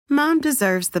Mom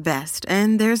deserves the best,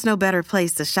 and there's no better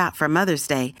place to shop for Mother's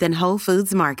Day than Whole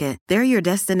Foods Market. They're your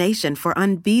destination for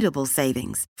unbeatable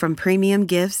savings, from premium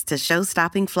gifts to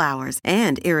show-stopping flowers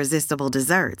and irresistible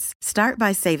desserts. Start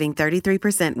by saving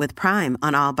 33% with Prime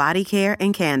on all body care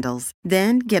and candles.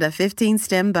 Then get a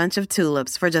 15-stem bunch of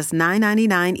tulips for just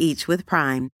 $9.99 each with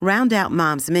Prime. Round out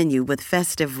Mom's menu with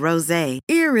festive rosé,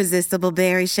 irresistible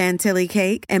berry chantilly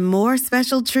cake, and more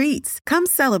special treats. Come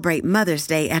celebrate Mother's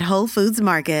Day at Whole Foods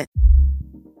Market.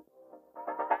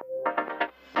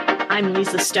 I'm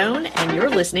Lisa Stone, and you're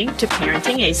listening to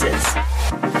Parenting Aces.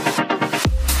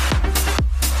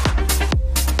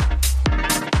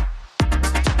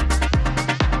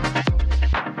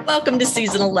 Welcome to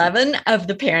season 11 of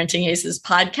the Parenting Aces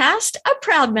podcast, a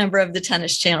proud member of the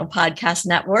Tennis Channel Podcast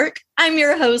Network. I'm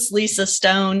your host, Lisa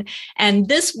Stone, and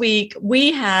this week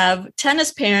we have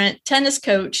tennis parent, tennis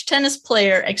coach, tennis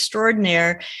player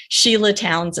extraordinaire, Sheila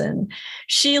Townsend.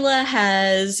 Sheila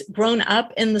has grown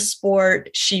up in the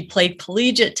sport. She played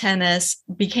collegiate tennis,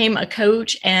 became a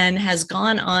coach, and has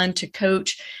gone on to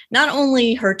coach not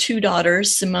only her two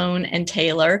daughters, Simone and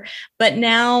Taylor, but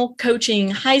now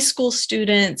coaching high school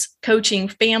students, coaching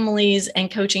families, and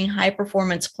coaching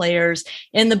high-performance players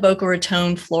in the Boca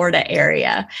Raton, Florida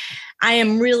area. I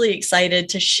am really excited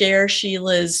to share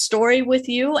Sheila's story with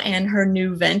you and her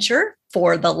new venture,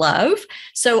 For the Love.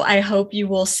 So I hope you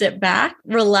will sit back,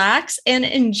 relax, and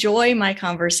enjoy my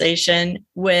conversation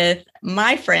with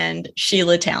my friend,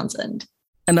 Sheila Townsend.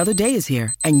 Another day is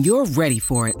here, and you're ready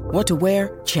for it. What to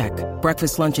wear? Check.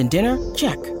 Breakfast, lunch, and dinner?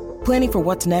 Check. Planning for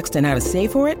what's next and how to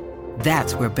save for it?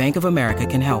 That's where Bank of America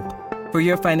can help. For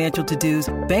your financial to-dos,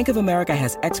 Bank of America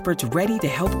has experts ready to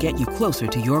help get you closer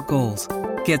to your goals.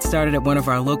 Get started at one of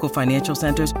our local financial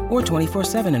centers or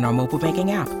 24/7 in our mobile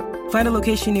banking app. Find a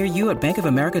location near you at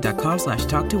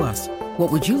bankofamerica.com/talktous.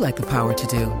 What would you like the power to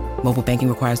do? Mobile banking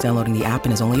requires downloading the app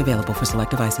and is only available for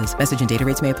select devices. Message and data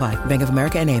rates may apply. Bank of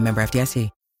America N.A., member FDIC.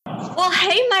 Well,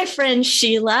 hey, my friend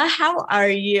Sheila, how are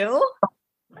you?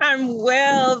 I'm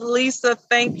well, Lisa.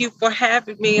 Thank you for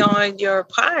having me on your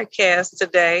podcast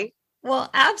today.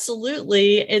 Well,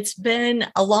 absolutely. It's been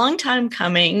a long time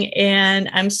coming,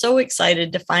 and I'm so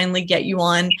excited to finally get you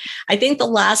on. I think the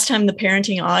last time the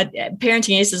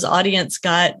Parenting Aces audience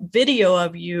got video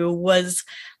of you was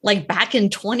like back in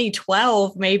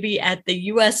 2012, maybe at the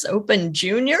U.S. Open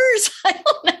Juniors. I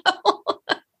don't know.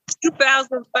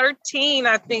 2013,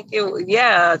 I think it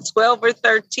was, 12 or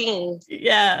 13.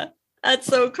 Yeah. That's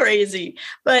so crazy,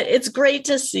 but it's great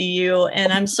to see you.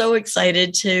 And I'm so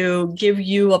excited to give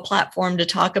you a platform to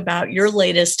talk about your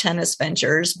latest tennis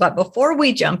ventures. But before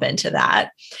we jump into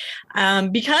that,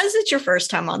 because it's your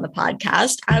first time on the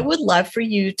podcast, I would love for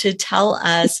you to tell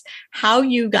us how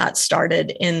you got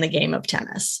started in the game of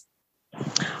tennis.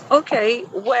 Okay.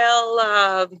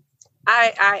 Well,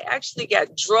 I actually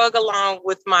got drug along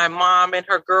with my mom and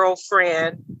her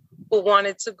girlfriend who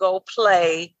wanted to go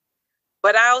play.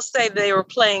 But I'll say they were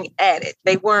playing at it.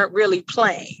 They weren't really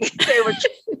playing. They were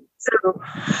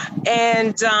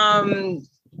and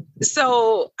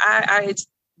so I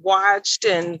watched,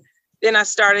 and then I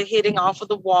started hitting off of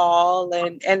the wall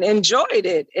and enjoyed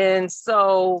it. And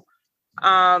so,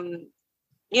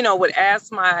 would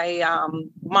ask my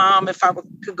mom if I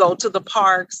could go to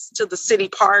the city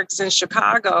parks in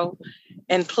Chicago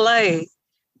and play.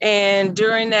 And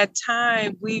during that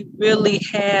time, we really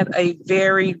had a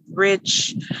very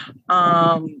rich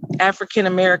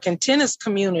African-American tennis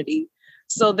community.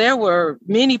 So there were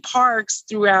many parks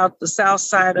throughout the south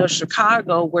side of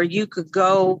Chicago where you could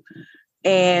go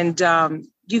and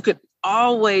you could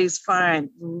always find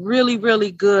really,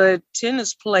 really good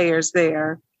tennis players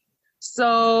there.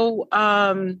 So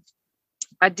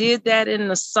I did that in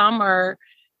the summer,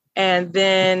 and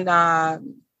then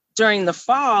during the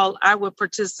fall, I would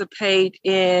participate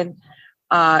in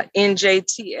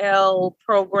NJTL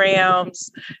programs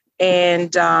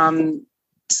and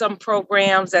some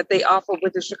programs that they offer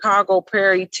with the Chicago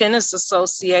Prairie Tennis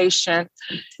Association.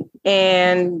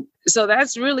 And so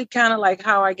that's really kind of like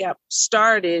how I got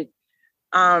started.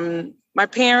 My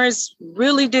parents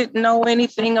really didn't know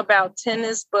anything about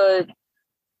tennis, but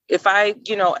if I,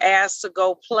 asked to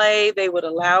go play, they would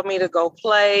allow me to go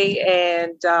play.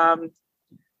 And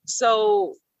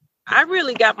so I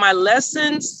really got my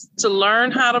lessons to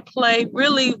learn how to play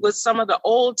really with some of the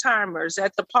old timers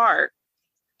at the park,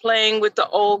 playing with the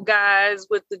old guys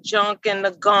with the junk and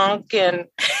the gunk, and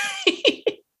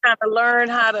kind of learn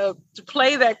how to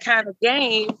play that kind of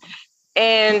game.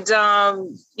 And,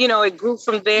 it grew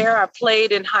from there. I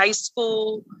played in high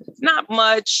school, not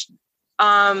much,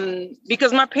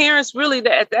 because my parents really,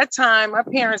 at that time,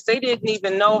 they didn't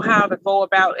even know how to go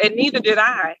about, and neither did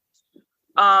I.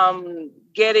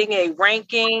 getting a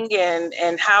ranking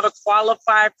and how to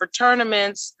qualify for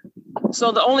tournaments.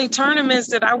 So the only tournaments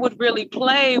that I would really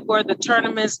play were the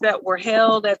tournaments that were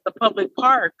held at the public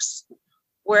parks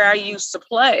where I used to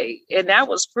play. And that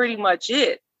was pretty much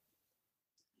it.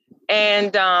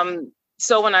 And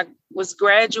so when I was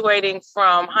graduating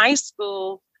from high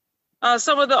school,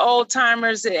 some of the old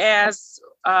timers asked,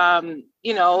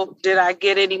 did I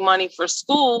get any money for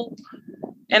school?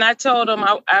 And I told them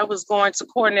I was going to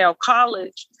Cornell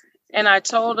College. And I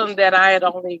told them that I had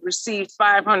only received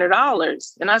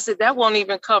 $500. And I said, that won't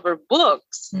even cover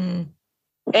books. Mm.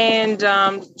 And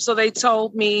so they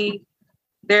told me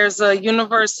there's a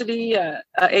university, a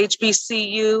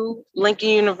HBCU, Lincoln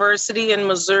University in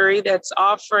Missouri, that's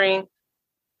offering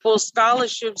full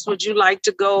scholarships. Would you like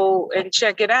to go and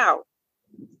check it out?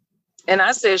 And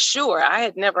I said, sure. I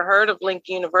had never heard of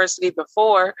Lincoln University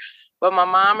before, but my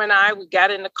mom and we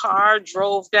got in the car,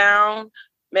 drove down,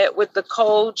 met with the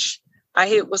coach. I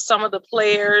hit with some of the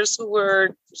players who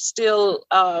were still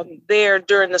there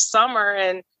during the summer,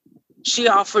 and she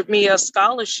offered me a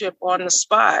scholarship on the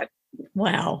spot.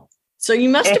 Wow. So you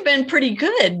must have been pretty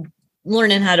good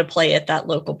learning how to play at that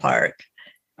local park.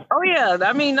 Oh, yeah.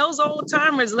 I mean, those old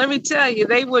timers, let me tell you,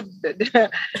 they would,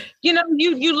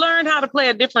 you learn how to play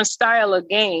a different style of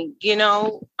game,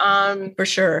 For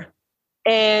sure.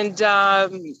 And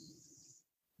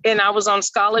I was on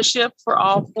scholarship for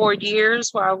all 4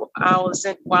 years while I was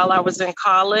in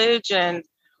college. And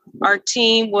our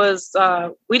team was,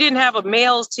 we didn't have a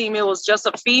males team. It was just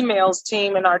a females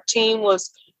team. And our team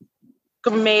was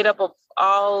made up of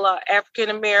all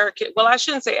African-American. Well, I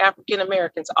shouldn't say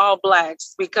African-Americans, all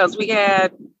Blacks, because we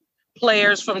had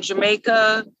players from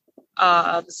Jamaica,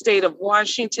 the state of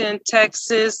Washington,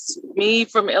 Texas, me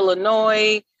from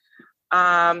Illinois.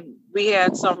 We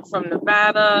had some from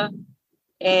Nevada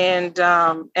and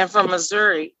from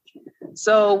Missouri.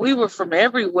 So we were from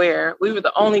everywhere. We were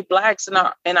the only Blacks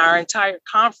in our entire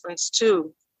conference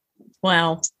too.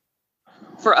 Wow.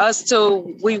 For us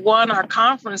we won our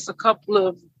conference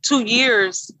 2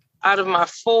 years out of my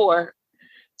 4.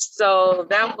 So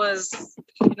that was,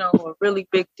 a really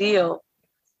big deal.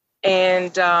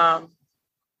 And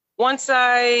once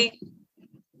I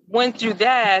went through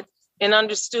that and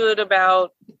understood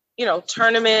about,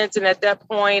 tournaments, and at that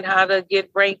point, how to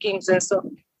get rankings. And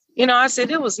so, I said,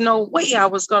 there was no way I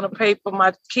was going to pay for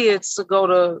my kids to go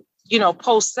to,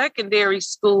 post-secondary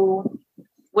school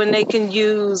when they can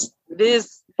use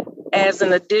this as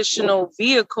an additional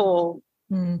vehicle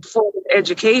for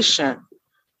education.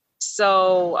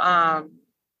 So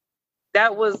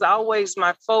that was always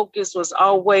my focus, was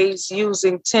always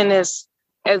using tennis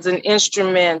as an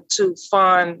instrument to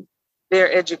fund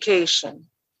their education.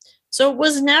 So it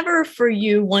was never for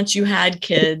you, once you had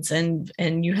kids, and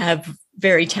you have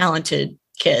very talented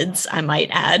kids, I might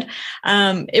add,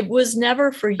 it was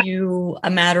never for you a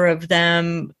matter of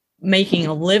them making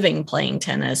a living playing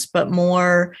tennis, but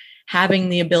more having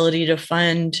the ability to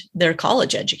fund their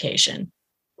college education.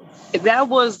 That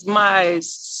was my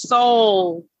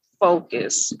sole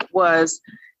focus, was,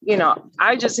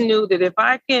 I just knew that if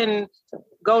I can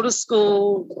go to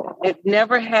school, if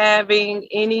never having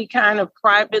any kind of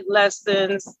private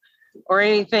lessons or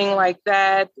anything like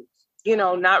that,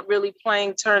 not really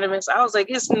playing tournaments, I was like,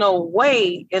 it's no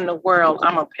way in the world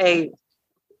I'm going to pay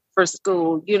for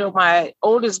school. My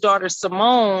oldest daughter,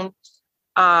 Simone,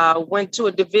 went to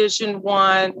a Division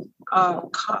I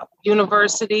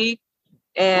university,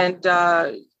 and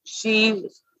she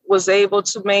was able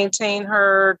to maintain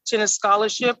her tennis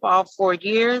scholarship all 4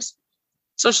 years.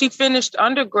 So she finished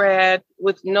undergrad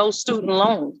with no student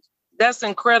loan. That's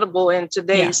incredible in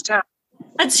today's time.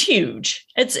 That's huge.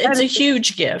 It's a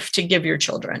huge gift to give your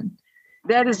children.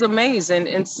 That is amazing.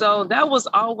 And so that was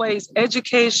always,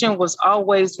 education was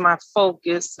always my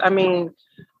focus. I mean,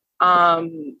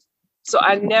 so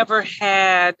I never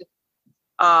had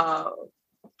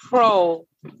pro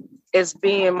as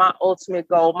being my ultimate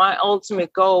goal. My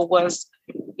ultimate goal was,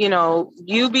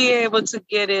 you be able to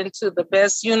get into the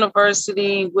best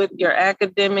university with your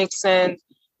academics and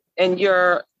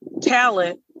your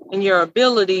talent and your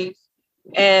ability.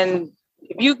 And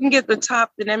if you can get the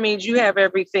top, then that means you have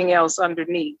everything else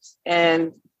underneath.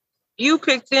 And you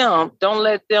pick them. Don't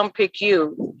let them pick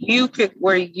you. You pick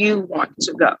where you want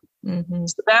to go. Mm-hmm.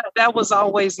 So that was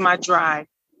always my drive.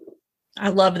 I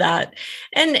love that.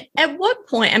 And at what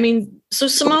point, I mean, so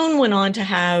Simone went on to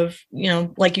have,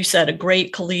 like you said, a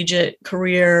great collegiate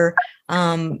career,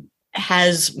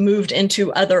 has moved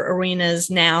into other arenas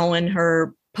now in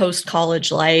her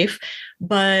post-college life.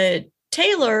 But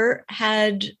Taylor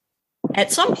had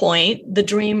at some point, the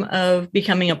dream of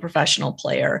becoming a professional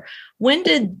player. When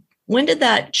did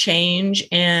that change,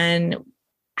 and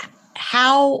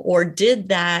how or did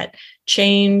that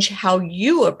change how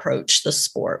you approach the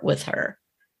sport with her?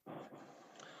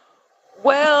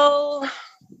 Well,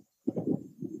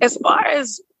 as far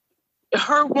as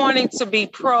her wanting to be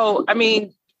pro, I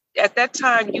mean, at that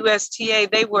time, USTA,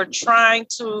 they were trying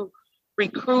to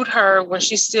recruit her when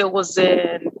she still was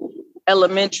in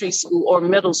elementary school or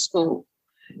middle school.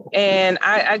 And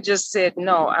I just said,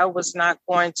 no, I was not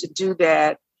going to do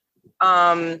that.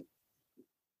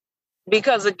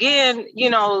 Because again,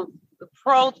 the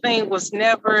pro thing was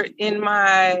never in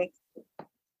my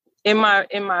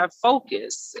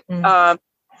focus. Mm.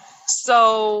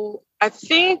 So I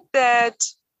think that,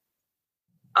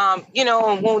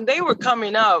 when they were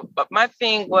coming up, but my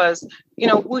thing was,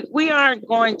 we aren't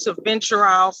going to venture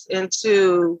off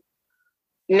into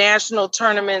national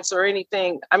tournaments or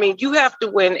anything. I mean, you have to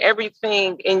win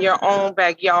everything in your own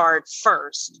backyard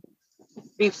first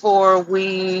before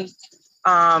we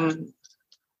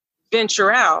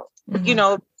venture out,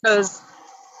 Mm-hmm. because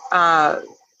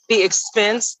the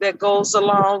expense that goes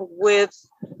along with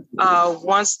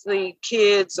once the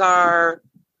kids are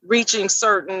reaching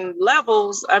certain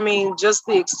levels, I mean, just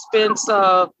the expense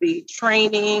of the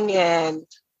training and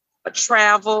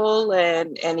travel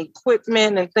and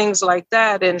equipment and things like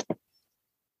that. And,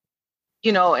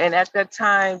 and at that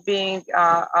time being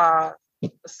a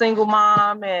single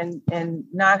mom and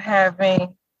not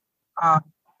having, a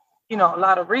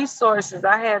lot of resources,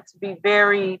 I had to be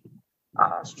very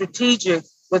strategic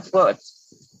with what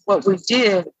we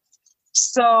did.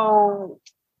 So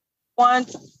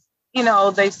once,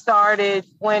 they started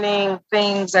winning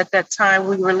things at that time,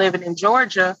 we were living in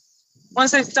Georgia.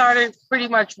 Once they started pretty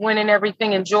much winning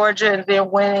everything in Georgia and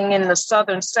then winning in the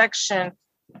southern section,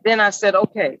 then I said,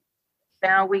 okay,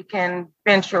 now we can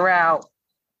venture out.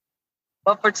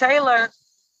 But for Taylor,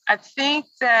 I think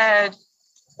that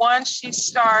once she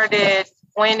started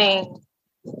winning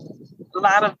a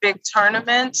lot of big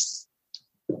tournaments,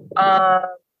 a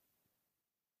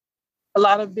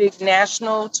lot of big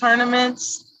national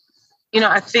tournaments,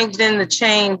 I think then the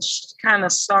change kind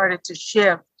of started to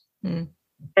shift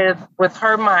with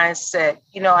her mindset.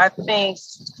 I think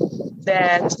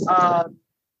that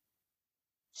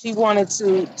she wanted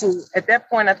to, at that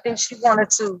point, I think she wanted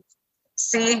to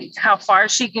see how far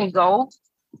she can go.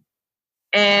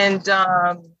 And,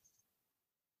 and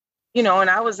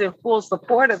I was in full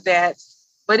support of that.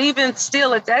 But even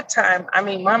still at that time, I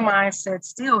mean, my mindset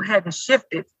still hadn't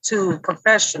shifted to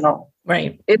professional.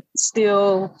 Right. It's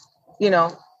still,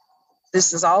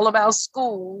 this is all about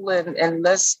school and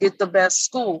let's get the best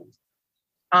school.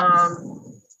 But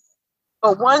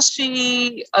once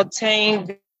she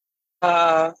obtained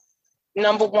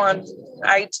number one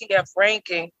ITF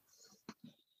ranking,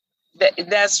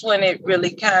 that's when it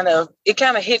really kind of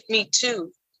hit me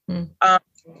too.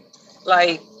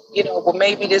 Well,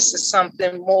 maybe this is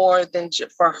something more than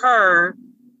for her.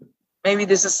 Maybe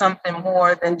this is something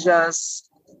more than just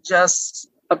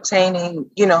obtaining,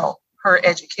 her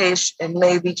education. And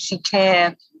maybe she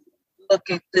can look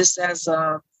at this as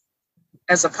a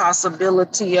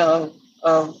possibility of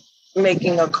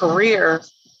making a career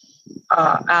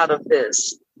out of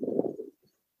this.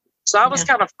 So I was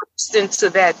kind of forced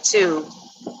into that too.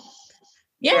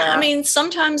 Yeah, I mean,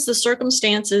 sometimes the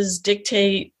circumstances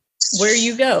dictate where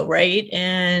you go, right?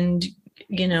 And,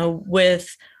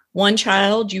 with one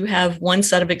child, you have one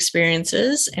set of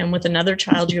experiences, and with another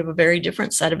child, you have a very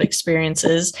different set of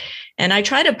experiences. And I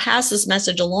try to pass this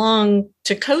message along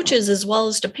to coaches as well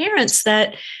as to parents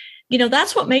that,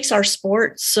 that's what makes our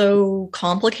sport so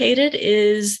complicated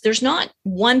is there's not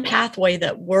one pathway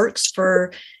that works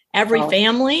for every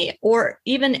family or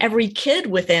even every kid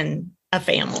within a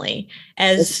family,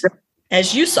 as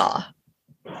you saw.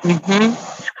 Mm-hmm.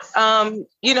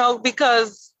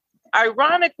 Because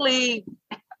ironically,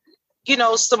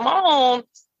 Simone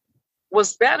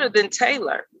was better than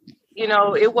Taylor.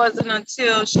 It wasn't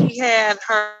until she had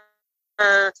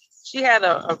she had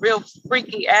a real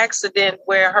freaky accident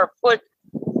where her foot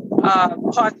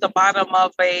caught the bottom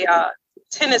of a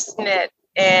tennis net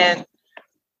and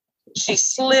she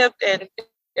slipped and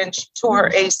she tore her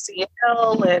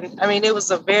ACL. And I mean, it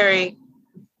was a very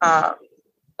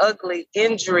ugly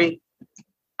injury.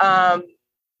 But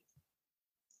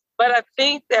I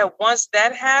think that once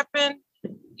that happened,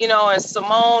 and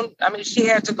Simone, I mean, she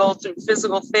had to go through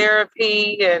physical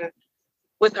therapy and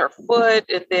with her foot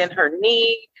and then her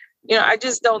knee. I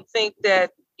just don't think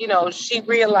that, she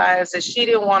realized that she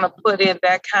didn't want to put in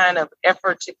that kind of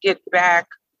effort to get back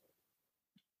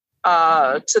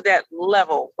to that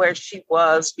level where she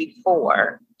was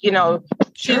before. You know,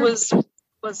 she was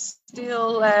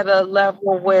still at a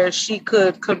level where she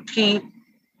could compete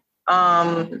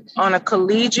on a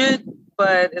collegiate,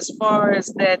 but as far as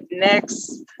that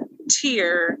next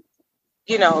tier,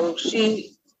 you know,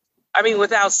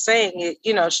 without saying it,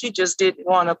 you know, she just didn't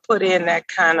want to put in that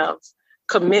kind of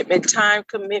commitment, time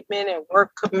commitment and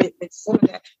work commitment for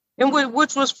that. And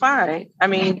which was fine. I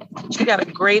mean, she got a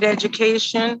great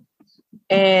education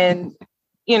and,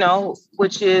 you know,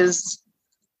 which is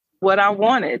what I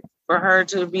wanted for her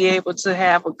to be able to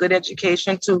have a good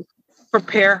education to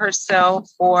prepare herself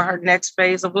for her next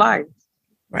phase of life.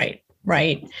 Right.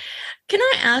 Can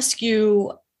I ask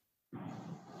you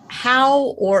how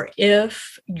or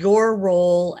if your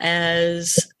role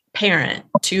as parent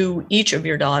to each of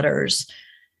your daughters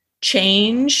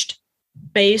changed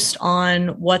based on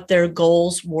what their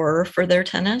goals were for their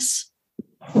tennis?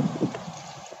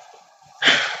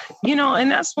 You know,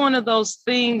 and that's one of those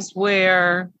things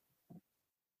where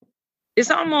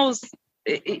it's almost,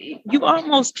 you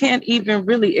almost can't even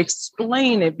really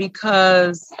explain it,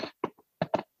 because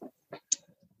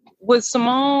with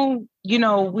Simone, you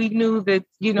know, we knew that,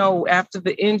 you know, after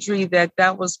the injury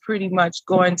that was pretty much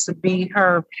going to be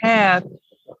her path.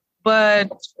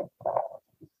 But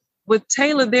with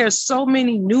Taylor, there's so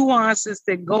many nuances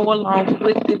that go along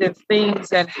with it and things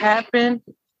that happen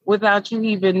without you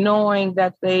even knowing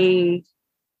that they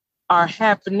are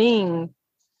happening,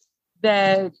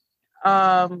 that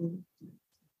I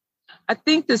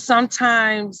think that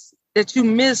sometimes that you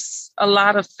miss a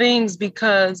lot of things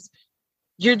because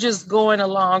you're just going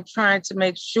along trying to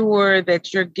make sure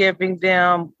that you're giving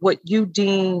them what you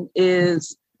deem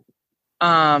is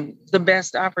the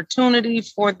best opportunity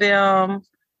for them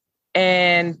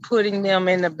and putting them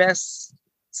in the best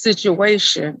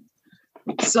situation.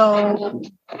 So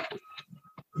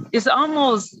it's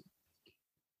almost,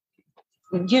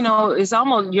 you know,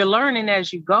 you're learning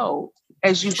as you go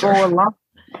along.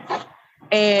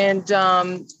 And,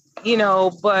 you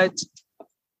know, but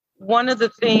one of the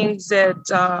things that,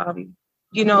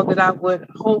 you know, that I would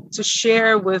hope to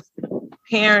share with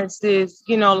parents is,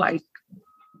 you know, like,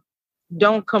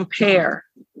 don't compare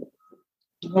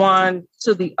one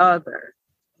to the other,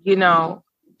 you know.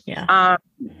 Yeah.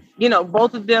 You know,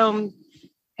 both of them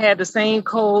had the same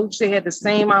coach, they had the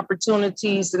same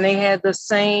opportunities, and they had the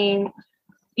same,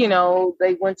 you know,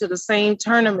 they went to the same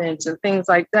tournaments and things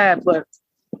like that. But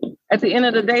at the end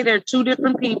of the day, they're two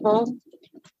different people.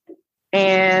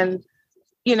 And,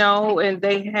 you know, and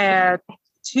they had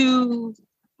two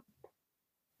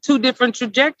different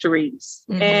trajectories.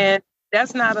 Mm-hmm. And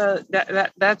that's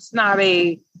not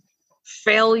a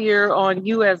failure on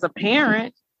you as a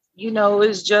parent. You know,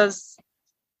 it's just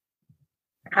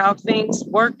how things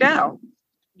worked out,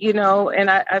 you know.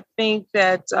 And I think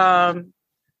that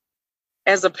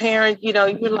as a parent, you know,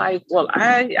 you're like, well,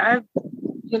 I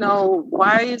you know,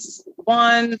 why is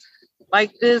one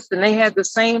like this and they had the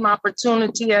same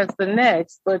opportunity as the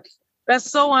next? But that's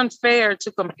so unfair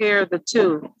to compare the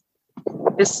two.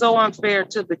 It's so unfair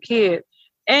to the kid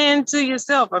and to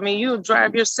yourself. I mean, you'll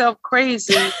drive yourself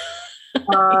crazy.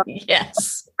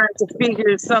 Yes. Trying to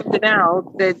figure something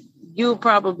out that you'll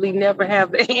probably never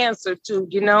have the answer to,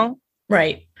 you know?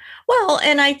 Right. Well,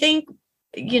 and I think,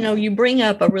 you know, you bring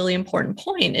up a really important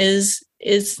point is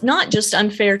not just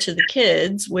unfair to the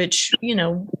kids, which, you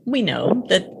know, we know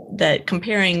that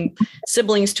comparing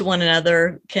siblings to one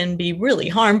another can be really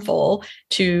harmful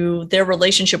to their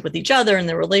relationship with each other and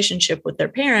their relationship with their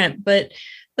parent. But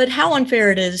how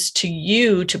unfair it is to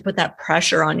you to put that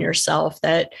pressure on yourself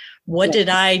that what did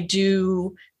I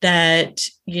do that,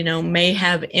 you know, may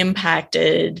have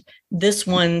impacted this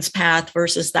one's path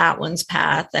versus that one's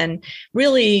path. And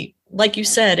really, like you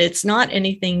said, it's not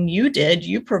anything you did.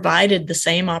 You provided the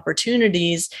same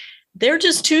opportunities. They're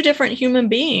just two different human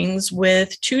beings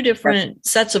with two different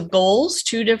sets of goals,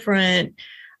 two different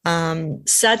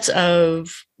sets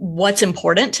of what's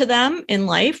important to them in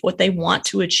life, what they want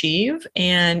to achieve.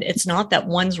 And it's not that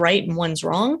one's right and one's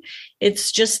wrong.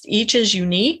 It's just each is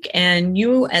unique. And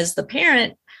you as the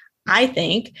parent, I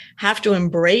think, have to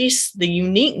embrace the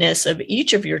uniqueness of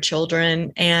each of your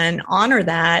children and honor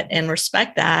that and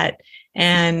respect that.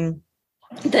 And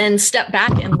then step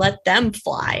back and let them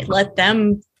fly, let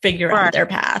them figure out their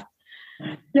path.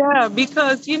 Yeah,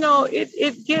 because, you know,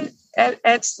 it gets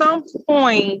at some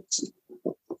point,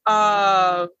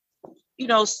 you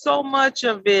know, so much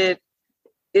of it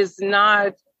is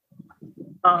not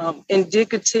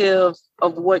indicative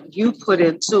of what you put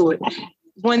into it.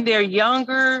 When they're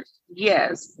younger,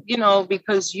 yes, you know,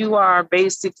 because you are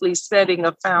basically setting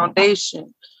a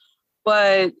foundation.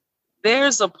 But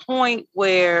there's a point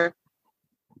where,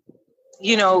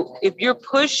 you know, if you're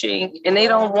pushing and they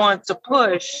don't want to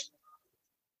push,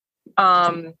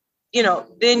 you know,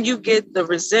 then you get the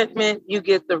resentment, you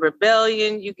get the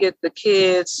rebellion, you get the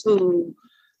kids who,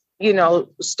 you know,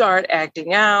 start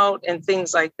acting out and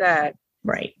things like that.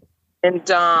 Right. And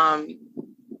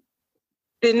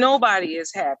then nobody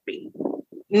is happy.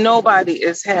 Nobody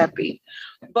is happy.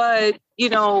 But, you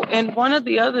know, and one of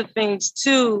the other things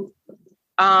too,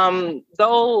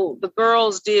 though the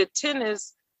girls did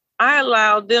tennis, I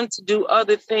allowed them to do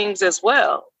other things as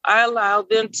well. I allowed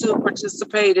them to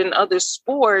participate in other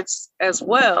sports as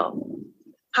well.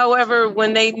 However,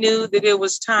 when they knew that it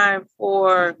was time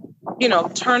for, you know,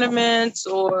 tournaments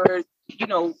or, you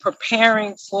know,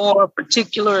 preparing for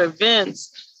particular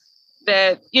events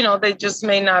that, you know, they just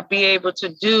may not be able to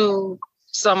do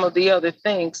some of the other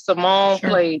things. Simone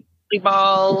played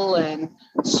volleyball and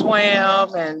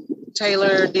swam, and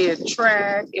Taylor did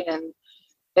track,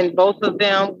 and both of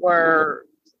them were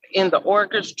in the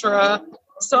orchestra.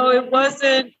 So it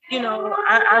wasn't, you know,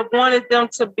 I wanted them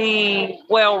to be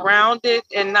well-rounded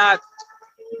and not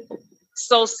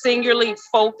so singularly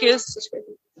focused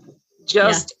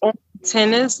just on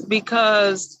tennis,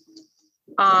 because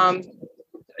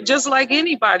just like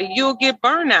anybody, you'll get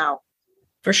burnout.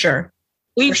 For sure.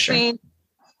 We've seen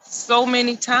so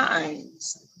many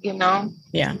times, you know?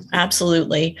 Yeah,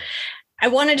 absolutely. I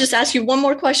want to just ask you one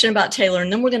more question about Taylor,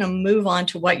 and then we're going to move on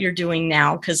to what you're doing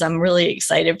now, because I'm really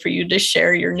excited for you to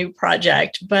share your new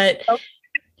project. But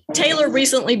Taylor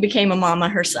recently became a mama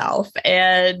herself,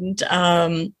 and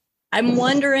I'm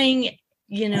wondering,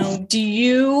 you know, do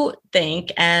you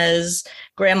think, as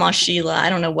Grandma Sheila, I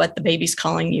don't know what the baby's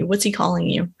calling you. What's he calling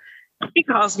you? He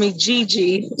calls me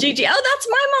Gigi. Gigi. Oh, that's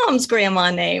my mom's grandma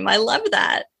name. I love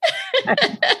that.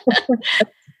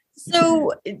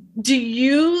 So do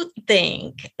you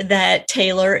think that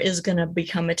Taylor is going to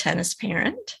become a tennis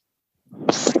parent?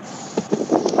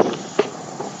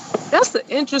 That's an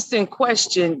interesting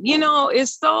question. You know,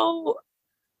 it's so,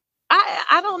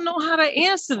 I don't know how to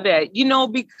answer that, you know,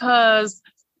 because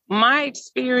my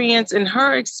experience and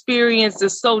her experience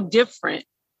is so different.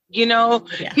 You know,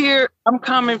 here I'm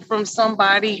coming from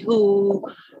somebody who,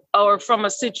 or from a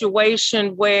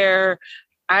situation where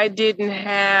I didn't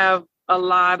have a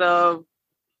lot of,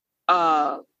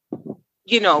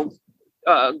 you know,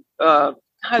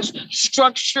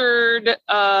 structured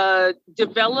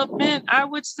development, I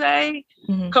would say,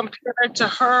 compared to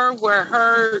her,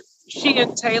 where she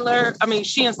and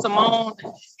Simone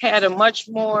had a much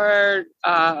more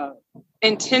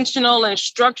intentional and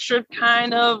structured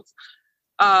kind of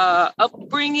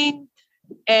upbringing.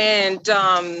 And,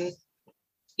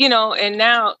 you know, and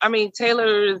now, I mean,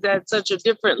 Taylor is at such a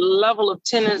different level of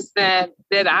tennis that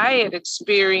I had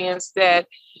experienced, that,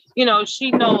 you know,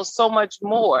 she knows so much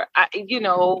more, you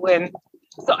know, and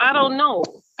so I don't know.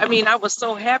 I mean, I was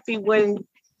so happy when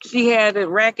she had a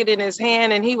racket in his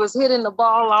hand and he was hitting the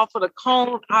ball off of the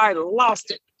cone. I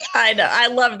lost it. I know. I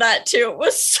love that too. It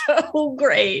was so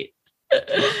great.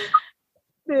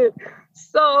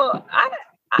 So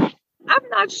I'm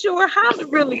not sure how to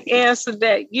really answer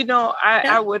that. You know,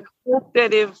 I would hope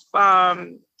that if,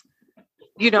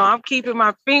 you know, I'm keeping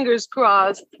my fingers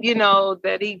crossed, you know,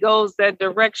 that he goes that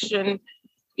direction,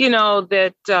 you know,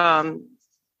 that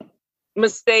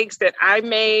mistakes that I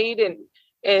made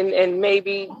and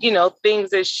maybe, you know,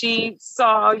 things that she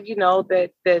saw, you know,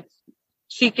 that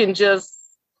she can just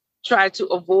try to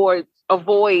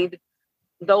avoid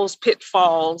those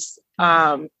pitfalls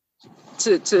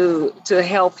to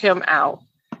help him out.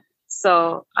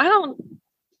 So I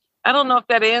don't know if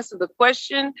that answered the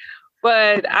question,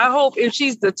 but I hope if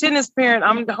she's the tennis parent,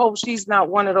 I'm to hope she's not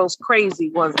one of those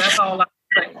crazy ones. That's all I'm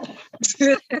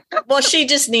saying. Well, she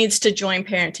just needs to join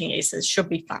Parenting Aces. She'll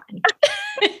be fine.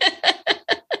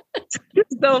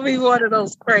 Just don't be one of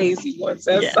those crazy ones.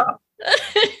 That's all.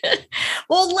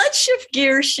 Well, let's shift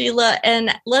gears, Sheila,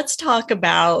 and let's talk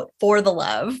about For the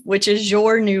Love, which is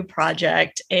your new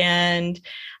project. And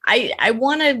I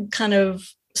want to kind of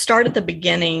start at the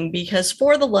beginning, because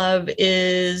For the Love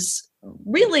is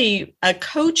really a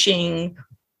coaching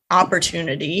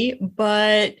opportunity,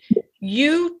 but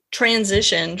you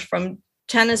transitioned from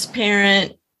tennis player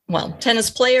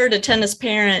to tennis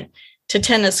parent to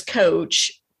tennis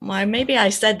coach. Well, maybe I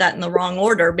said that in the wrong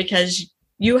order, because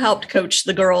you helped coach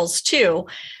the girls too.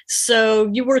 So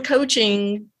you were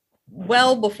coaching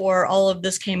well before all of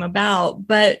this came about.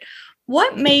 But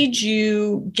what made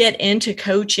you get into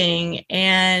coaching?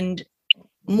 And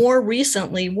more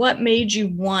recently, what made you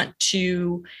want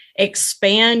to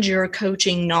expand your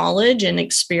coaching knowledge and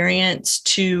experience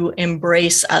to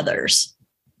embrace others?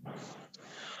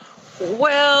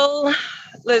 Well,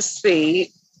 let's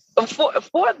see.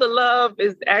 For the Love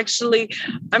is actually,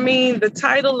 the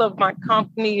title of my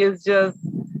company is just,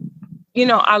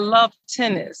 I love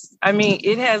tennis.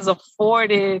 It has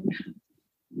afforded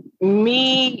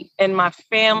me and my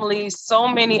family so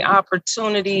many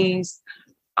opportunities,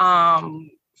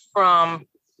 from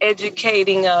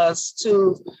educating us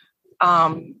to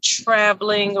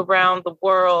traveling around the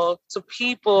world to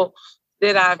people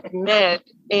that I've met.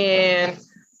 And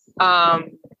I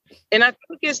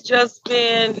think it's just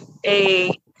been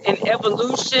an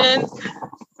evolution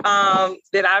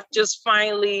that I've just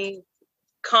finally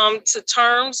come to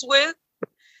terms with.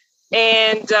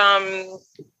 And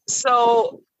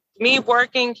so me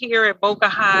working here at Boca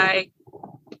High,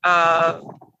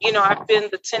 I've been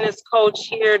the tennis coach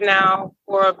here now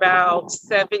for about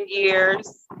 7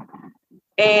 years.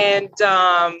 And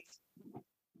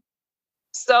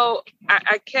so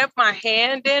I kept my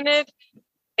hand in it.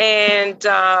 And,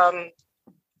 and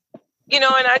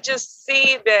I just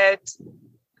see that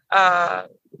a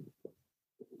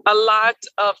lot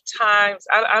of times,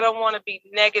 I don't want to be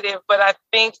negative, but I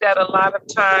think that a lot of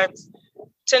times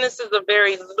tennis is a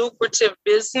very lucrative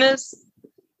business.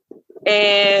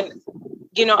 And,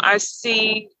 I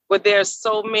see where there's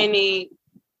so many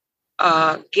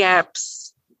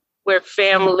gaps where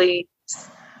families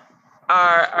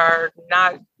are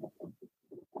not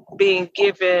being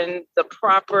given the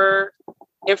proper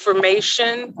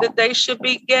information that they should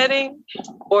be getting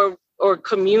or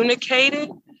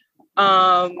communicated.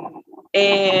 And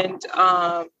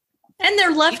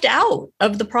they're left out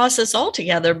of the process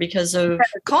altogether because of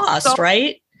cost,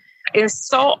 right? And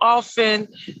so often,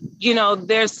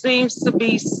 there seems to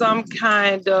be some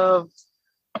kind of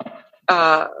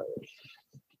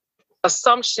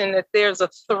assumption that there's a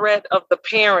threat of the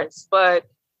parents. But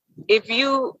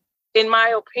in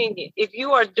my opinion, if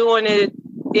you are doing it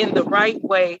in the right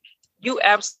way, you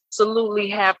absolutely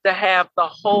have to have the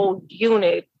whole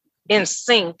unit in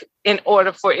sync in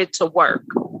order for it to work.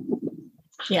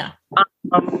 Yeah.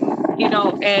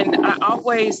 And I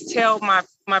always tell my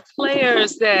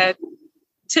players that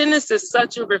tennis is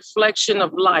such a reflection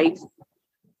of life.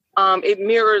 It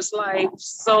mirrors life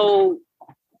so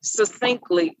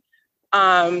succinctly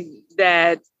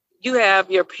that you have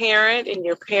your parent, and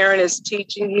your parent is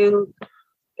teaching you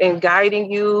and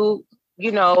guiding you,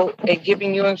 and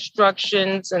giving you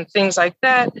instructions and things like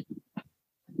that.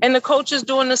 And the coach is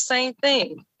doing the same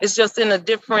thing. It's just in a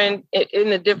different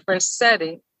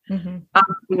setting.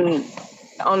 Mm-hmm.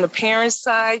 On the parent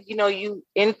side, you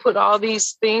input all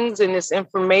these things and this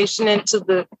information into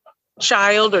the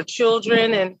child or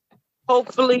children. And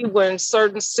hopefully when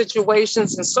certain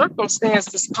situations and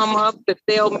circumstances come up, that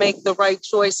they'll make the right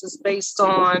choices based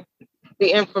on the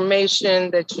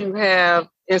information that you have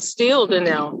instilled in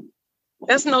them.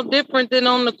 That's no different than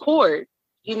on the court.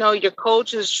 Your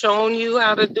coach has shown you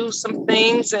how to do some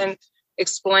things and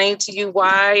explain to you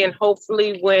why. And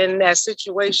hopefully when that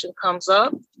situation comes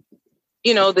up,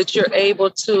 that you're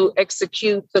able to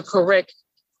execute the correct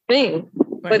thing.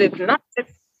 Right. But if not,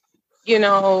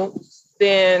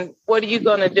 then what are you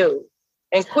going to do?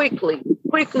 And quickly,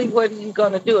 what are you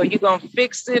going to do? Are you going to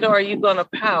fix it, or are you going to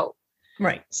pout?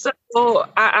 Right. So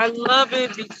I love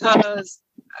it because,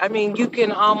 you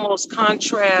can almost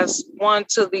contrast one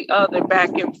to the other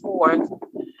back and forth.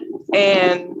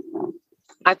 And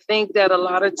I think that a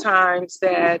lot of times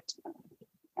that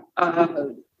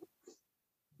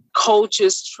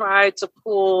coaches try to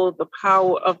pull the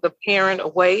power of the parent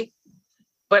away.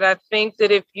 But I think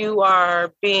that if you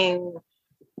are being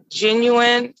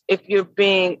genuine, if you're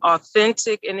being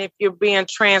authentic, and if you're being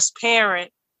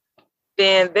transparent,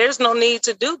 then there's no need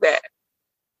to do that.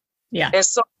 Yeah. And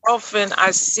so often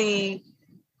I see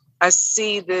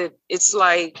that it's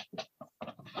like,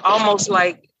 almost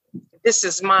like, this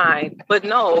is mine, but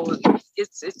no,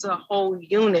 it's a whole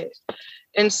unit.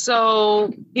 And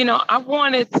so, I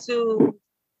wanted to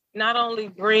not only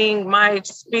bring my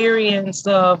experience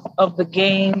of the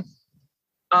game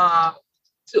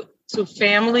to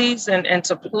families and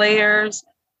to players,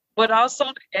 but also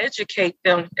to educate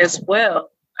them as well.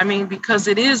 Because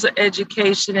it is an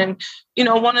education. And,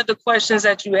 one of the questions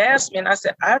that you asked me, and I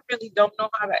said, I really don't know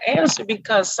how to answer,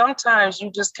 because sometimes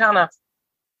you just kind of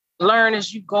learn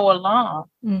as you go along.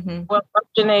 Mm-hmm. Well,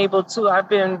 I've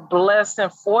been blessed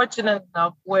and fortunate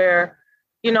enough where,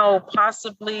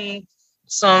 possibly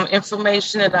some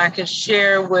information that I can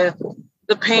share with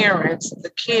the parents, the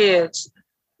kids,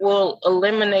 will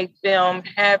eliminate them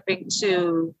having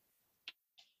to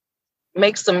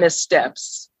make some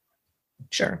missteps.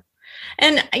 Sure.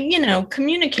 And,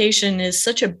 communication is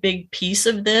such a big piece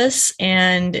of this.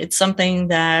 And it's something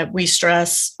that we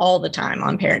stress all the time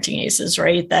on Parenting Aces,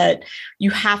 right? That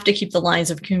you have to keep the lines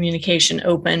of communication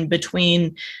open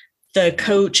between the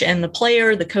coach and the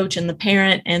player, the coach and the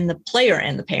parent, and the player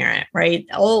and the parent, right?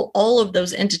 All of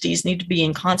those entities need to be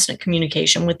in constant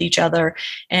communication with each other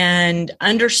and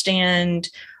understand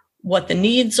what the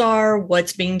needs are,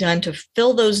 what's being done to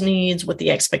fill those needs, what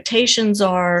the expectations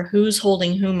are, who's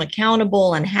holding whom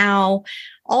accountable and how.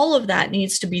 All of that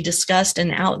needs to be discussed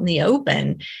and out in the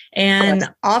open. And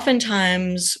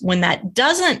oftentimes when that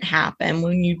doesn't happen,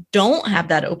 when you don't have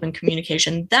that open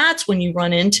communication, that's when you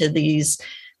run into these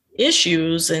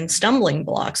issues and stumbling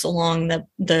blocks along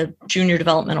the junior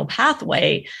developmental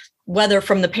pathway, whether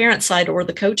from the parent side or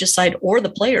the coach's side or the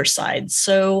player side.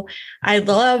 So I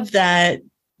love that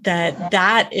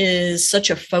is such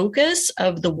a focus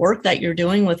of the work that you're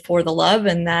doing with For the Love,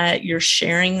 and that you're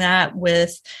sharing that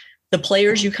with the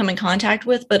players you come in contact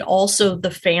with, but also the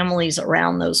families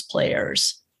around those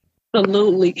players.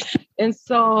 Absolutely. And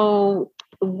so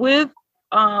with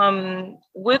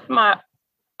my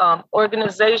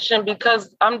organization,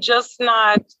 because I'm just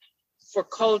not for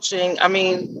coaching, I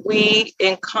mean, we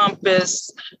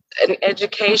encompass an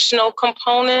educational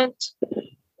component.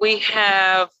 We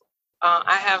have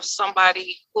I have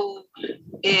somebody who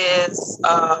is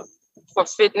for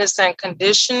fitness and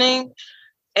conditioning,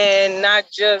 and not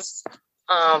just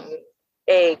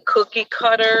a cookie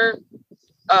cutter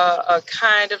a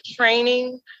kind of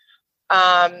training.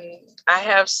 I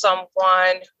have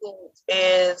someone who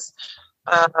is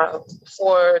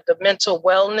for the mental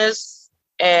wellness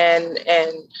and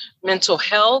mental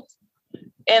health.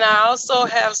 And I also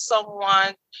have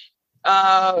someone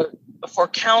for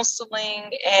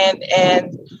counseling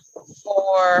and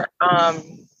for, I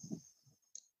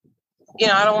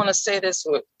don't want to say this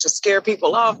to scare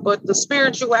people off, but the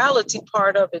spirituality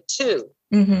part of it too.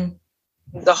 Mm-hmm.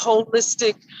 The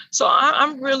holistic. So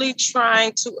I'm really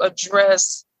trying to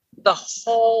address the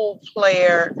whole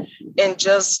player and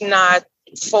just not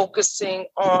focusing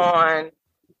on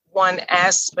one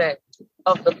aspect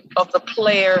of the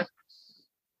player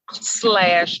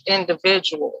 /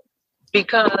 individual,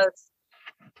 because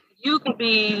you can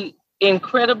be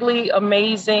incredibly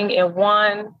amazing in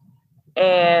one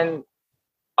and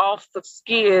off the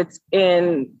skids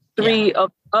in three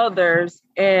of others.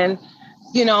 And,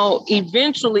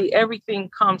 eventually everything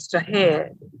comes to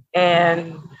head.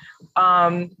 And,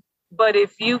 but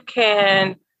if you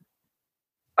can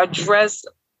address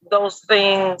those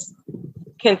things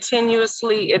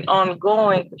continuously and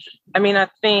ongoing, I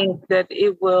think that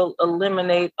it will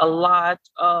eliminate a lot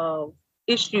of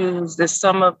issues that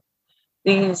some of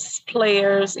these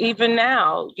players, even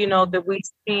now, that we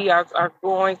see are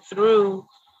going through,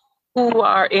 who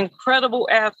are incredible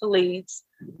athletes,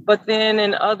 but then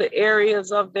in other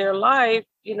areas of their life,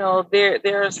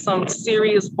 there are some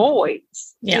serious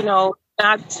voids,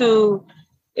 not to,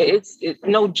 it's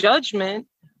no judgment,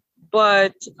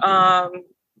 but,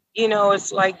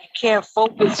 it's like you can't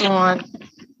focus on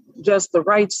just the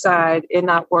right side and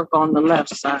not work on the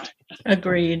left side.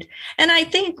 Agreed. And I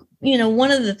think, one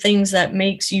of the things that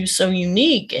makes you so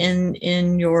unique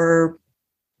in your,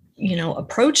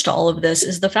 approach to all of this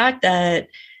is the fact that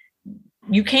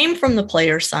you came from the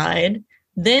player side,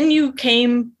 then you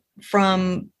came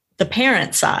from the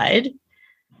parent side,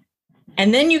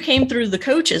 and then you came through the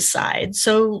coach's side.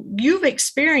 So you've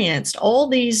experienced all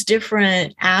these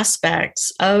different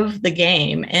aspects of the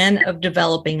game and of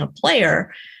developing a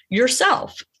player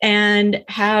yourself, and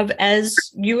have, as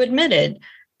you admitted,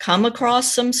 come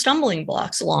across some stumbling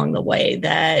blocks along the way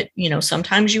that,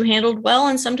 sometimes you handled well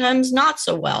and sometimes not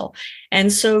so well.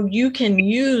 And so you can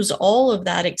use all of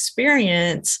that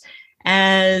experience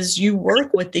as you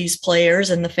work with these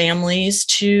players and the families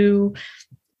to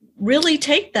really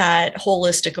take that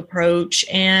holistic approach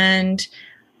and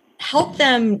help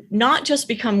them not just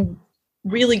become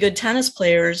really good tennis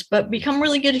players, but become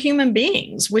really good human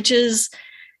beings, which is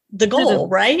the goal,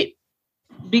 right?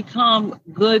 Become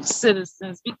good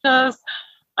citizens, because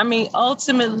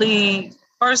ultimately,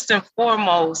 first and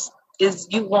foremost, is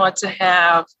you want to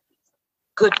have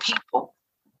good people.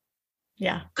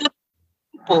 Yeah. Good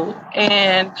people.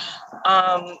 And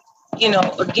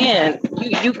again,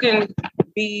 you can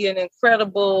be an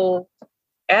incredible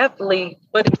athlete,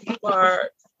 but if you are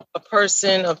a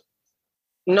person of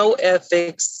no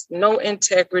ethics, no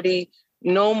integrity,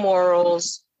 no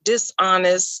morals,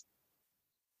 dishonest,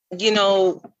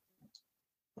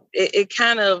 it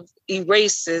kind of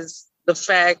erases the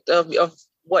fact of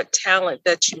what talent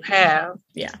that you have.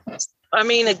 Yeah. I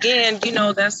mean, again,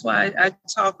 that's why I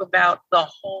talk about the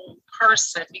whole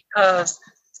person, because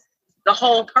the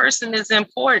whole person is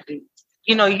important.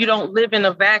 You don't live in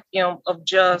a vacuum of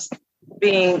just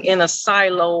being in a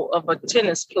silo of a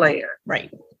tennis player.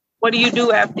 Right. What do you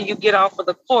do after you get off of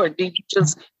the court? Do you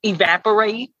just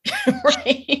evaporate?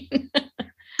 Right.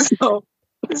 So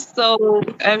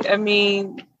I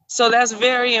mean, so that's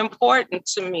very important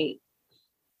to me.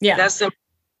 Yeah. That's important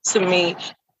to me.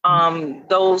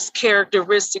 Those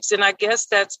characteristics. And I guess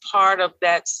that's part of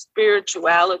that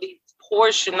spirituality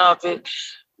portion of it,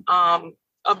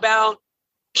 about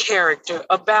character,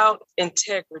 about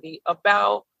integrity,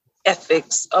 about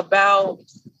ethics, about,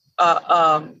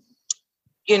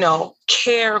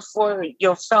 care for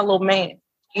your fellow man,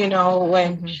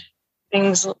 and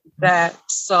things like that.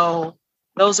 So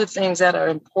those are things that are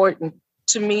important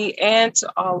to me and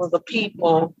to all of the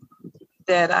people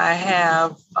that I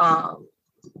have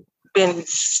been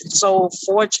so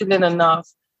fortunate enough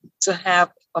to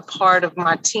have a part of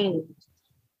my team.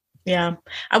 Yeah.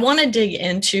 I want to dig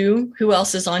into who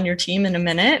else is on your team in a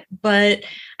minute, but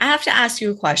I have to ask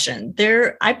you a question.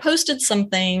 I posted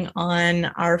something on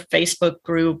our Facebook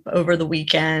group over the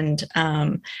weekend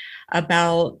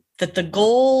about that the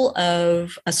goal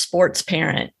of a sports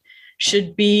parent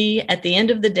should be, at the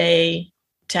end of the day,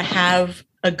 to have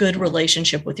a good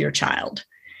relationship with your child.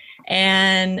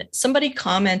 And somebody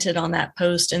commented on that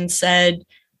post and said,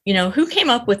 who came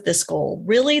up with this goal?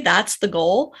 Really? That's the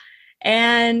goal?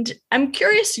 And I'm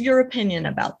curious your opinion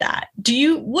about that.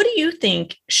 What do you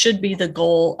think should be the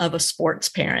goal of a sports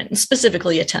parent, and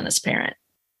specifically a tennis parent?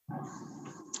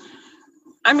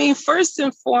 I mean, first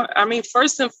and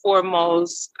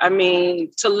foremost,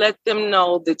 to let them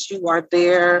know that you are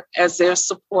there as their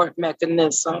support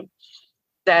mechanism,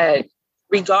 that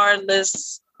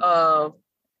regardless of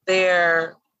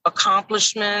their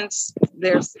accomplishments,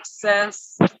 their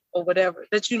success, or whatever,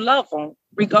 that you love them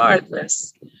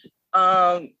regardless.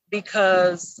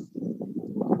 Because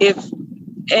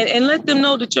and let them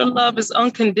know that your love is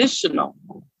unconditional.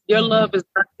 Your love is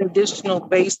unconditional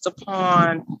based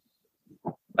upon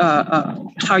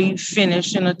how you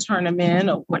finish in a tournament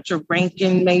or what your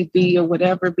ranking may be or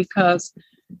whatever, because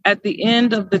at the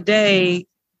end of the day,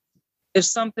 if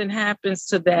something happens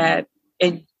to that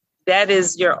and that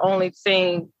is your only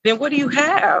thing, then what do you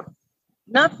have?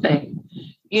 Nothing,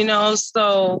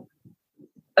 so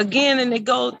again, and it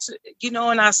go to,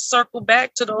 and I circle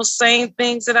back to those same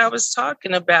things that I was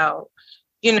talking about,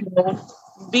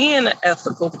 being an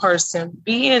ethical person,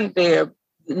 being there,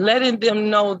 letting them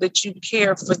know that you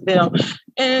care for them.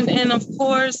 And of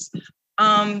course,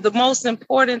 the most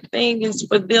important thing is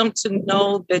for them to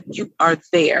know that you are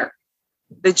there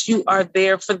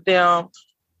for them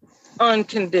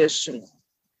unconditional.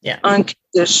 Yeah.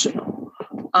 Unconditional.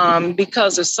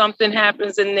 Because if something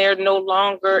happens and they're no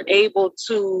longer able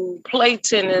to play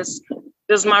tennis,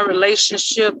 does my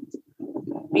relationship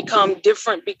become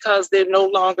different because they're no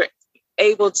longer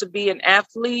able to be an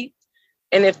athlete?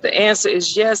 And if the answer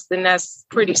is yes, then that's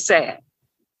pretty sad.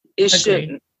 It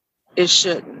shouldn't.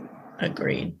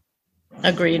 Agreed.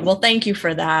 Well, thank you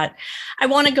for that. I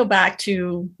want to go back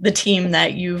to the team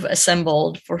that you've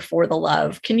assembled for the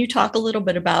Love. Can you talk a little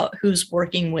bit about who's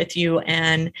working with you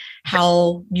and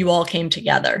how you all came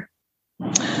together?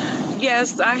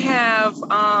 Yes, I have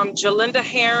Jalinda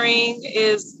Herring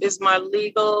is my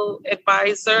legal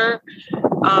advisor.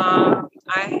 I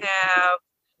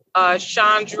have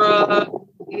Chandra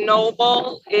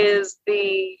Noble is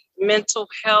the mental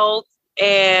health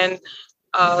and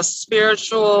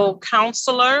spiritual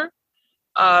counselor.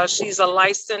 She's a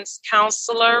licensed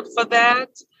counselor for that.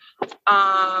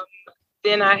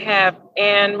 Then I have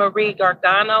Anne Marie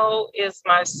Gargano is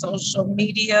my social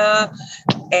media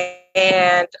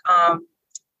and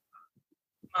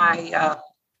my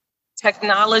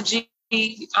technology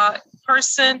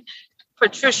person.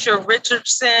 Patricia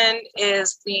Richardson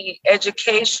is the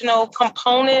educational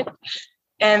component.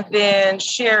 And then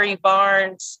Sherry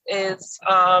Barnes is,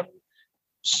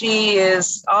 she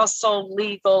is also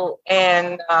legal,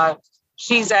 and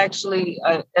she's actually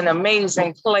an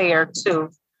amazing player too.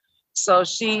 So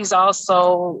she's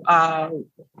also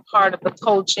part of the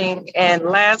coaching. And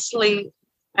lastly,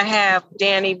 I have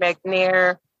Danny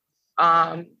McNair,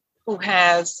 who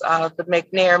has the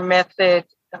McNair Method,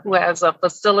 who has a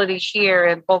facility here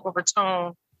in Boca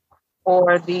Raton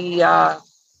for the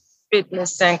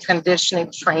fitness and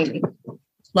conditioning training.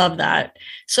 Love that.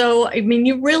 So, I mean,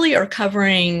 you really are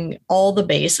covering all the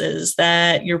bases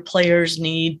that your players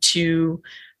need to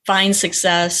find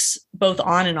success both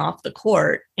on and off the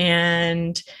court.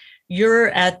 And you're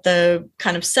at the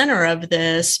kind of center of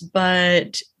this,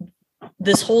 but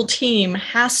this whole team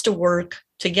has to work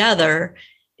together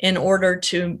in order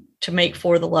to make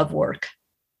For the Love work.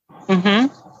 Mm-hmm.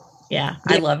 Yeah,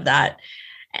 I love that.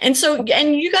 And so,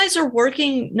 and you guys are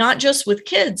working not just with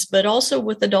kids, but also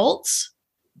with adults?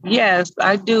 Yes,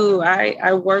 I do.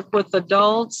 I work with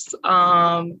adults,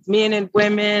 men and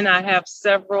women. I have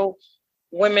several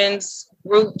women's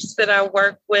groups that I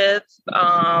work with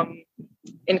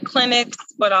in clinics,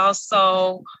 but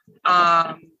also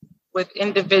with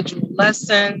individual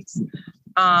lessons.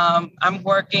 I'm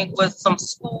working with some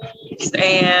schools,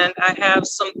 and I have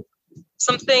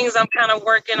some things I'm kind of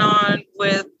working on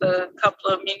with a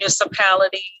couple of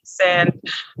municipalities. And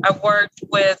I worked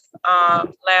with,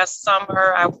 last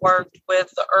summer, I worked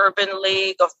with the Urban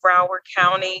League of Broward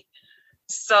County.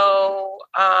 So,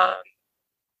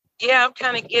 I'm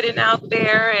kind of getting out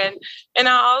there. And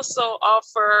I also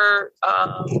offer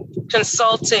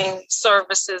consulting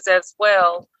services as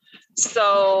well.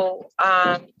 So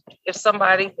if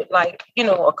somebody would like,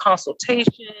 a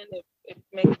consultation, if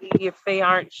maybe if they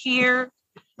aren't here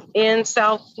in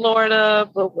South Florida,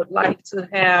 but would like to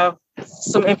have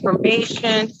some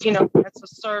information, that's a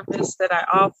service that I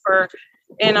offer.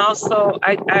 And also,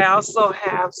 I also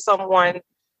have someone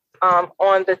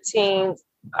on the team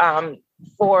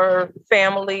for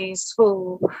families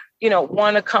who,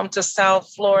 want to come to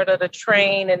South Florida to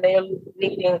train, and they're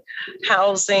needing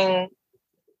housing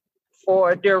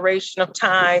for a duration of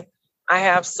time. I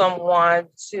have someone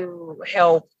to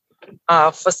help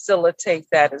facilitate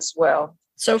that as well.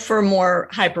 So for more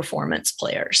high performance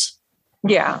players.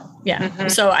 Yeah. Yeah. Mm-hmm.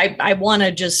 So I want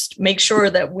to just make sure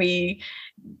that we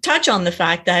touch on the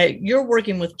fact that you're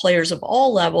working with players of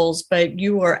all levels, but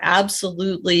you are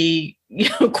absolutely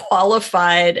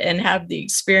qualified and have the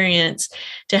experience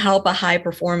to help a high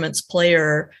performance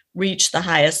player reach the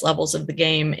highest levels of the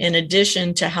game, in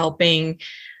addition to helping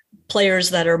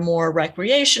players that are more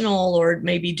recreational or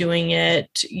maybe doing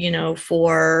it,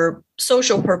 for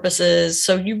social purposes.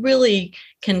 So you really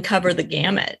can cover the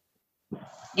gamut.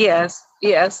 Yes.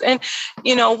 And,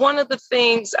 one of the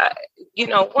things,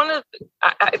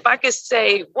 if I could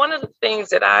say, one of the things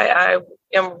that I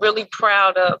am really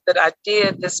proud of that I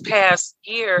did this past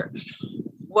year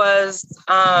was,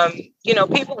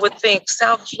 people would think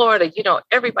South Florida,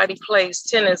 everybody plays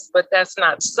tennis, but that's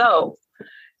not so.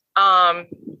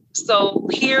 So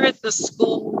here at the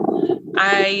school,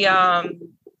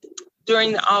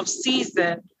 during the off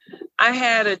season, I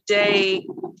had a day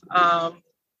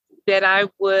that I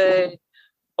would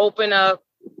open up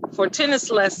for tennis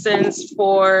lessons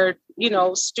for,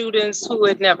 students who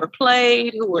had never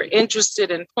played, who were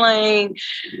interested in playing.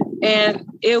 And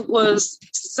it was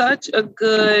such a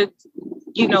good,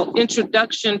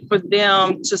 introduction for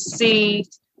them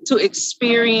to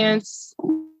experience,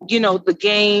 the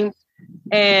game.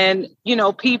 And,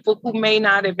 people who may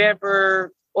not have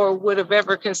ever or would have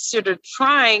ever considered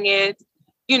trying it,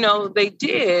 they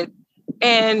did.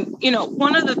 And,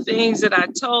 one of the things that I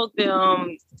told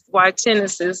them why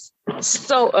tennis is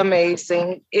so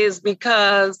amazing is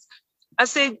because I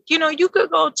said, you could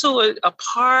go to a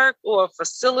park or a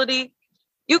facility.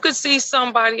 You could see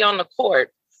somebody on the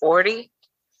court, 40,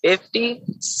 50,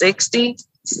 60,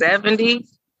 70,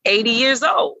 80 years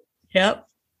old. Yep.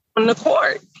 On the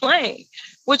court playing,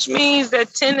 which means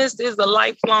that tennis is a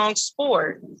lifelong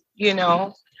sport,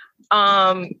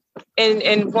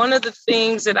 And one of the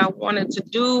things that I wanted to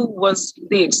do was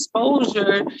the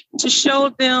exposure to show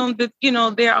them that,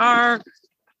 there are,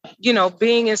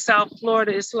 being in South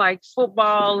Florida, it's like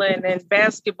football and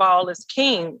basketball is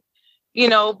king,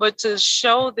 but to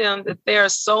show them that there are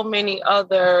so many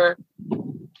other,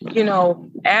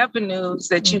 avenues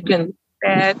that you can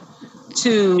add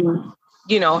to,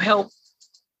 help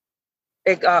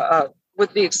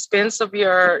with the expense of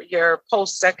your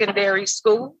post-secondary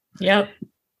school. Yep.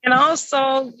 And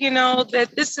also, that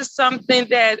this is something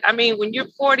that, when you're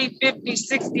 40, 50,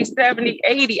 60, 70,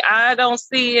 80, I don't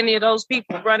see any of those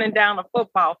people running down a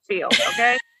football field,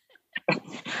 okay?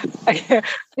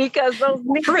 Because those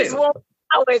niggas won't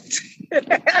allow it.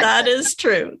 That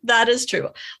is true.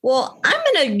 Well, I'm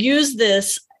going to use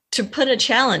this to put a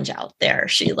challenge out there,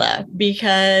 Sheila,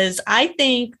 because I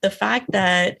think the fact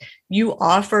that you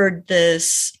offered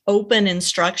this open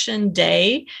instruction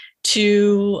day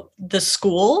to the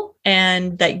school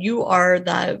and that you are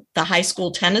the high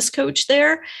school tennis coach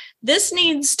there, this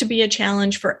needs to be a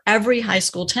challenge for every high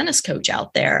school tennis coach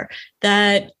out there,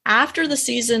 that after the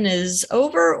season is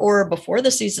over or before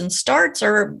the season starts,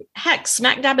 or heck,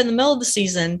 smack dab in the middle of the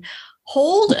season,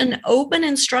 hold an open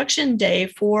instruction day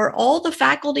for all the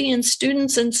faculty and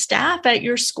students and staff at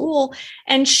your school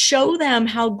and show them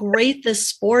how great this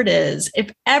sport is.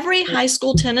 If every high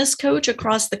school tennis coach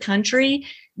across the country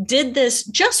did this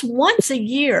just once a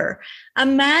year,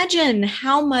 imagine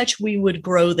how much we would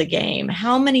grow the game,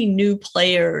 how many new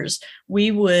players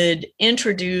we would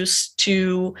introduce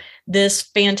to this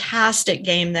fantastic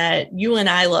game that you and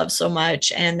I love so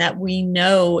much and that we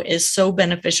know is so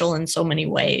beneficial in so many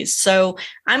ways. So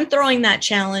I'm throwing that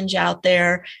challenge out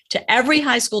there to every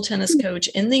high school tennis coach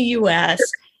in the U.S.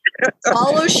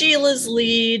 Follow Sheila's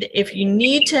lead. If you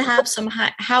need to have some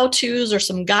how-tos or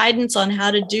some guidance on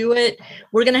how to do it,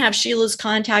 we're going to have Sheila's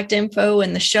contact info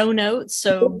in the show notes.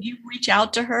 So you reach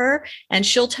out to her and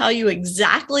she'll tell you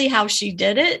exactly how she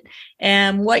did it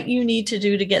and what you need to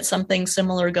do to get something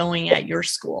similar going at your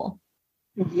school.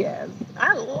 Yes,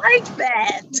 I like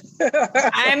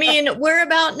that. I mean, we're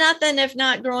about nothing if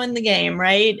not growing the game,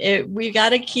 right? We got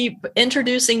to keep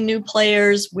introducing new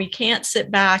players. We can't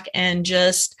sit back and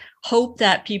just hope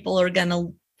that people are going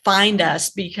to find us,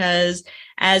 because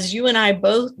as you and I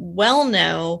both well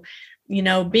know,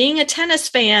 being a tennis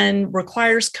fan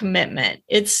requires commitment.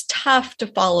 It's tough to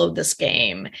follow this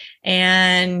game.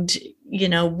 And,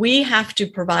 we have to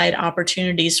provide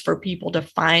opportunities for people to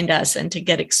find us and to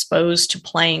get exposed to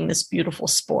playing this beautiful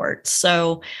sport.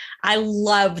 So I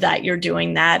love that you're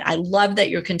doing that. I love that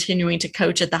you're continuing to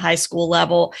coach at the high school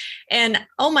level. And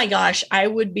oh my gosh, I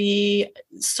would be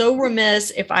so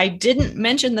remiss if I didn't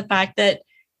mention the fact that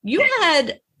you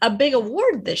had a big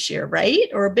award this year, right?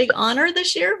 Or a big honor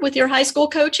this year with your high school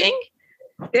coaching?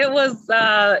 It was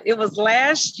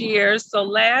last year. So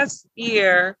last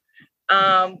year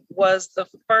was the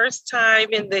first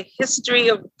time in the history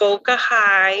of Boca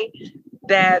High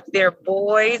that their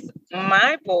boys,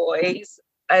 my boys,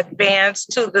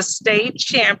 advanced to the state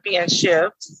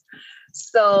championships.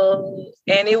 So,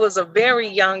 and it was a very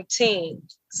young team.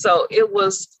 So it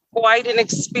was quite an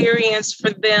experience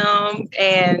for them.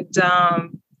 And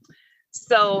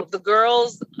so the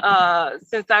girls,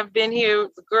 since I've been here,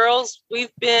 the girls,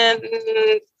 we've been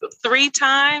 3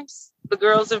 times. The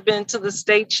girls have been to the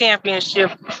state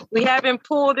championship. We haven't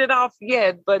pulled it off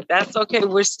yet, but that's okay.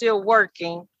 We're still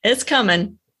working. It's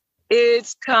coming.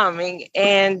 It's coming.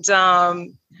 And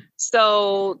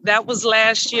so that was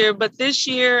last year. But this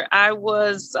year I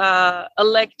was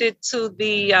elected to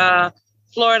the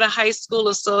Florida High School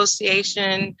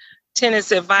Association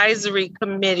Tennis Advisory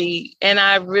Committee. And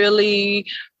I really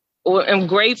am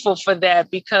grateful for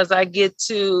that, because I get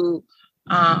to,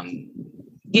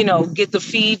 get the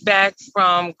feedback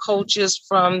from coaches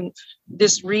from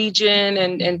this region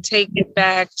and take it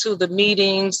back to the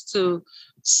meetings to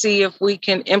see if we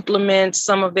can implement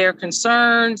some of their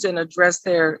concerns and address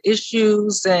their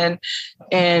issues and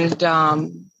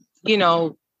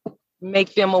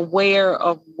make them aware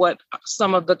of what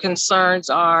some of the concerns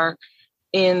are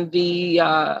in the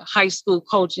high school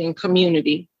coaching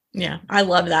community. Yeah, I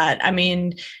love that. I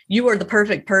mean, you are the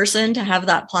perfect person to have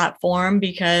that platform,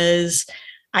 because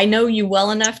I know you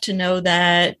well enough to know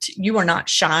that you are not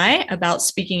shy about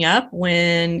speaking up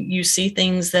when you see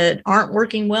things that aren't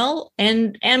working well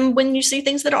and when you see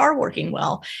things that are working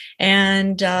well.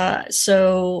 And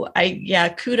so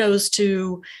kudos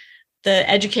to the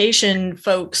education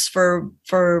folks for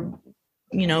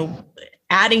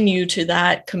adding you to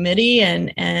that committee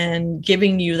and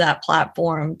giving you that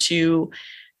platform to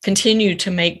continue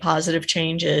to make positive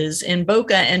changes in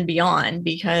Boca and beyond,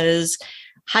 because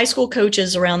high school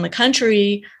coaches around the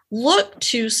country look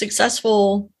to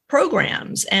successful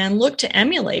programs and look to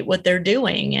emulate what they're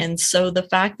doing. And so the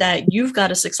fact that you've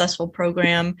got a successful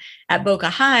program at Boca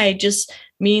High just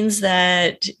means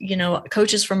that,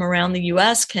 coaches from around the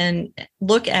U.S. can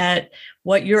look at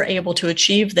what you're able to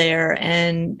achieve there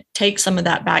and take some of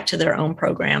that back to their own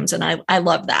programs. And I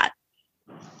love that.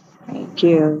 Thank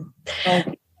you.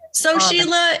 So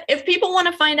Sheila, if people want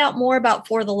to find out more about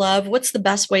For the Love, what's the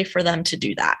best way for them to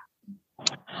do that?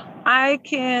 They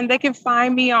can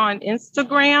find me on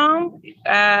Instagram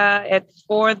at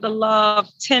For the Love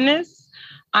Tennis.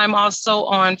 I'm also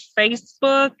on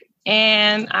Facebook,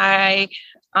 and I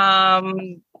have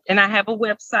a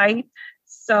website,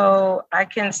 so I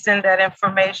can send that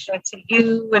information to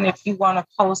you. And if you want to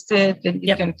post it, then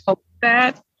you can post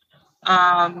that.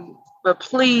 But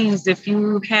please, if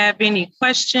you have any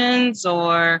questions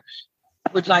or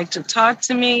would like to talk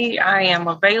to me, I am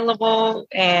available.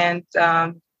 And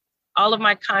all of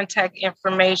my contact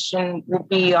information will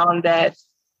be on that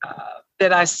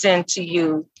I send to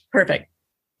you. Perfect.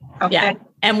 Okay. Yeah.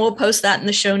 And we'll post that in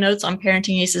the show notes on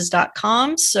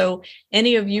parentingaces.com. So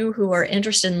any of you who are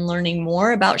interested in learning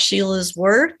more about Sheila's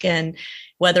work, and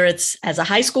whether it's as a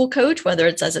high school coach, whether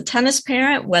it's as a tennis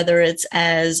parent, whether it's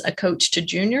as a coach to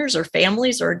juniors or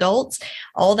families or adults,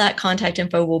 all that contact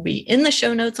info will be in the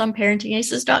show notes on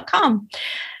parentingaces.com.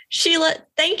 Sheila,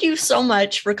 thank you so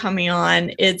much for coming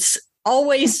on. It's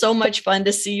always so much fun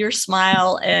to see your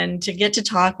smile and to get to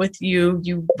talk with you.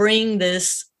 You bring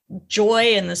this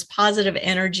joy and this positive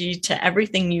energy to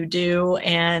everything you do.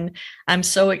 And I'm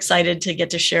so excited to get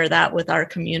to share that with our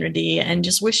community, and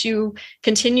just wish you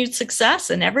continued success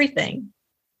in everything.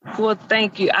 Well,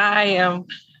 thank you.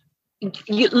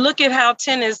 You look at how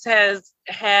tennis has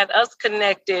had us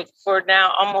connected for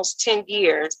now almost 10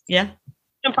 years. Yeah.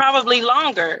 And probably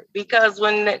longer, because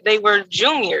when they were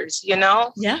juniors,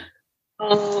 Yeah.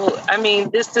 So,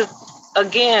 this is,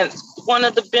 again, one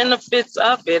of the benefits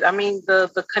of it.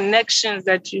 The connections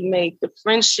that you make, the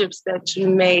friendships that you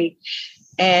make.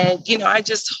 And, I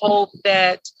just hope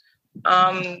that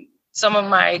some of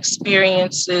my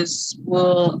experiences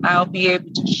I'll be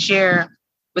able to share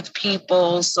with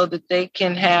people so that they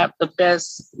can have the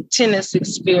best tennis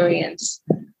experience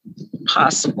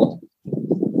possible.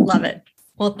 Love it.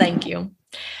 Well, thank you.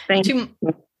 Thank you.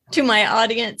 To my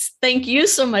audience, thank you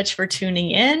so much for tuning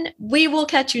in. We will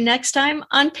catch you next time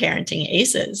on Parenting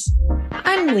Aces.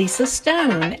 I'm Lisa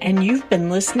Stone, and you've been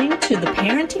listening to the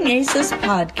Parenting Aces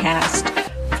podcast,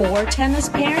 for tennis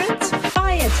parents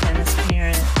by a tennis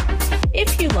parent.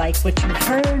 If you like what you've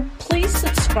heard, please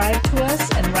subscribe to us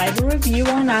and write a review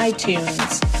on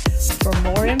iTunes. For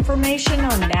more information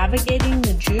on navigating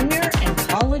the junior and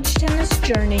college tennis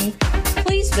journey,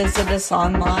 please visit us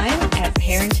online at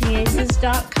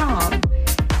parentingaces.com.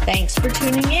 Thanks for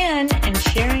tuning in and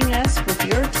sharing us with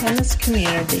your tennis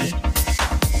community.